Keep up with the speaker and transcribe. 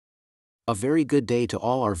A very good day to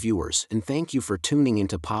all our viewers, and thank you for tuning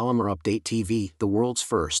into Polymerupdate TV, the world's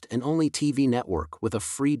first and only TV network with a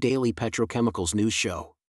free daily petrochemicals news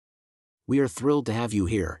show. We are thrilled to have you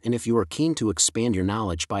here, and if you are keen to expand your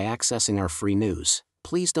knowledge by accessing our free news,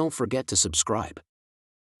 please don't forget to subscribe.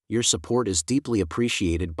 Your support is deeply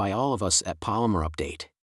appreciated by all of us at Polymerupdate.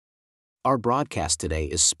 Our broadcast today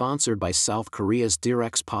is sponsored by South Korea's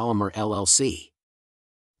Direx Polymer LLC.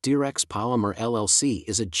 Direx Polymer LLC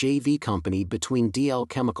is a JV company between DL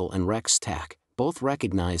Chemical and Rex Tech, both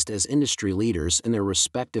recognized as industry leaders in their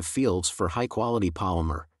respective fields for high-quality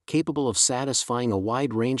polymer, capable of satisfying a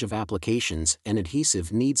wide range of applications and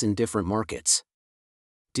adhesive needs in different markets.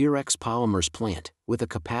 Direx Polymers plant, with a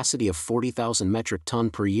capacity of 40,000 metric ton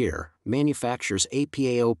per year, manufactures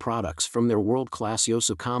APAO products from their world-class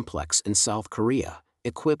Yeosu complex in South Korea,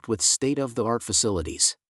 equipped with state-of-the-art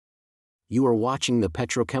facilities. You are watching the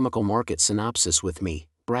petrochemical market synopsis with me,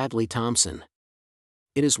 Bradley Thomson.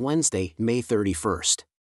 It is Wednesday, May 31st.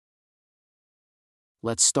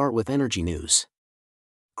 Let's start with energy news.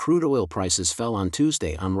 Crude oil prices fell on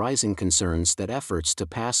Tuesday on rising concerns that efforts to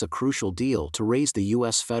pass a crucial deal to raise the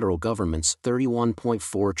U.S. federal government's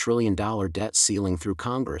 $31.4 trillion debt ceiling through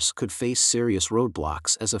Congress could face serious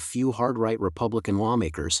roadblocks, as a few hard-right Republican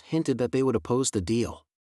lawmakers hinted that they would oppose the deal.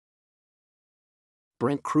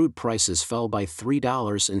 Brent crude prices fell by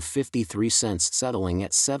 $3.53, settling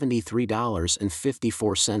at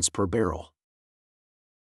 $73.54 per barrel.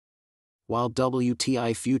 While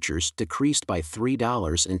WTI futures decreased by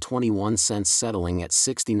 $3.21, settling at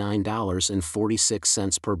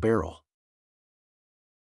 $69.46 per barrel.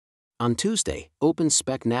 On Tuesday,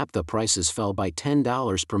 open-spec naphtha prices fell by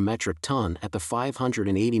 $10 per metric ton at the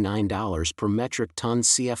 $589 per metric ton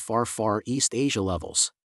CFR Far East Asia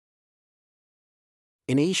levels.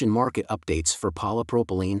 In Asian market updates for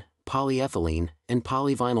polypropylene, polyethylene, and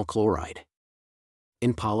polyvinyl chloride.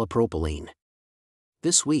 In polypropylene,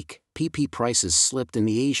 this week, PP prices slipped in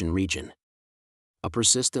the Asian region. A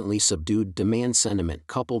persistently subdued demand sentiment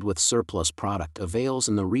coupled with surplus product avails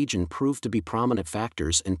in the region proved to be prominent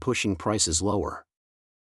factors in pushing prices lower.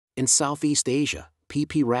 In Southeast Asia,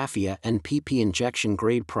 PP raffia and PP injection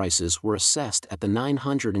grade prices were assessed at the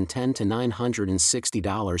 $910 to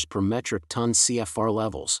 $960 per metric ton CFR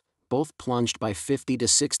levels, both plunged by $50 to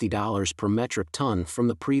 $60 per metric ton from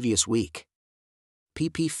the previous week.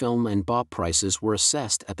 PP film and BOP prices were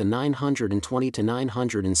assessed at the $920 to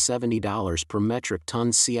 $970 per metric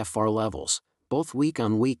ton CFR levels, both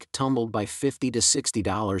week-on-week tumbled by $50 to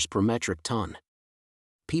 $60 per metric ton.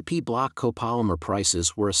 PP block copolymer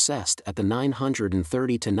prices were assessed at the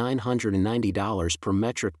 $930 to $990 per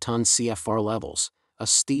metric ton CFR levels, a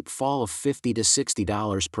steep fall of $50 to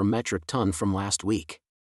 $60 per metric ton from last week.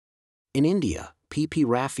 In India, PP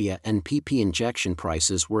raffia and PP injection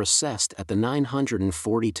prices were assessed at the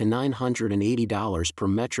 $940 to $980 per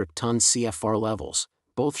metric ton CFR levels,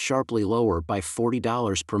 both sharply lower by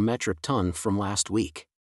 $40 per metric ton from last week.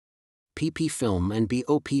 PP film and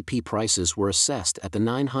BOPP prices were assessed at the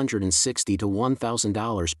 $960 to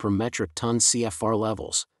 $1,000 per metric ton CFR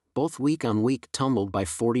levels, both week-on-week tumbled by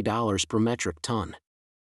 $40 per metric ton.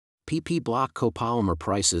 PP block copolymer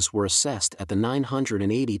prices were assessed at the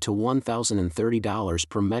 $980 to $1,030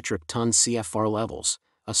 per metric ton CFR levels,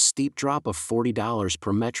 a steep drop of $40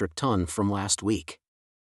 per metric ton from last week.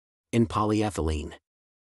 In polyethylene,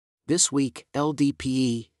 this week,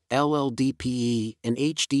 LDPE, LLDPE, and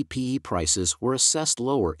HDPE prices were assessed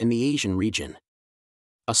lower in the Asian region.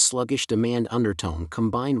 A sluggish demand undertone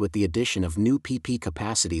combined with the addition of new PP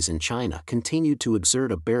capacities in China continued to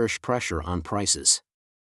exert a bearish pressure on prices.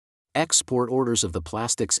 Export orders of the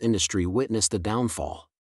plastics industry witnessed a downfall.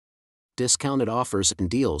 Discounted offers and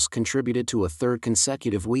deals contributed to a third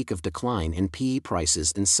consecutive week of decline in PE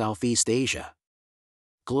prices in Southeast Asia.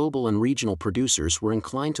 Global and regional producers were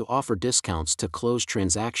inclined to offer discounts to close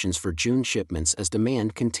transactions for June shipments as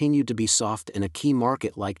demand continued to be soft in a key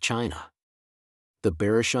market like China. The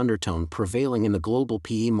bearish undertone prevailing in the global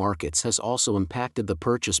PE markets has also impacted the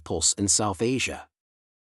purchase pulse in South Asia.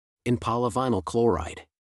 In polyvinyl chloride,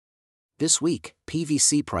 this week,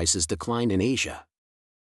 PVC prices declined in Asia.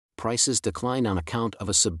 Prices declined on account of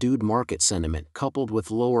a subdued market sentiment coupled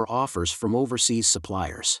with lower offers from overseas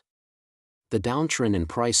suppliers. The downtrend in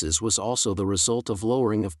prices was also the result of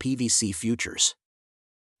lowering of PVC futures.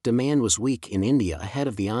 Demand was weak in India ahead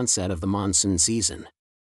of the onset of the monsoon season.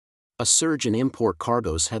 A surge in import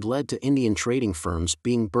cargoes had led to Indian trading firms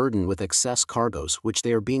being burdened with excess cargoes which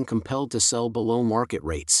they are being compelled to sell below market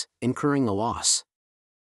rates, incurring a loss.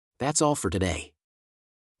 That's all for today.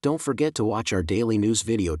 Don't forget to watch our daily news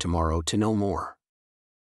video tomorrow to know more.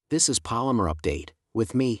 This is Polymerupdate,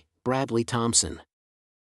 with me, Bradley Thomson.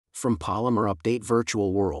 From Polymerupdate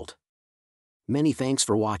Virtual World. Many thanks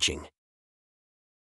for watching.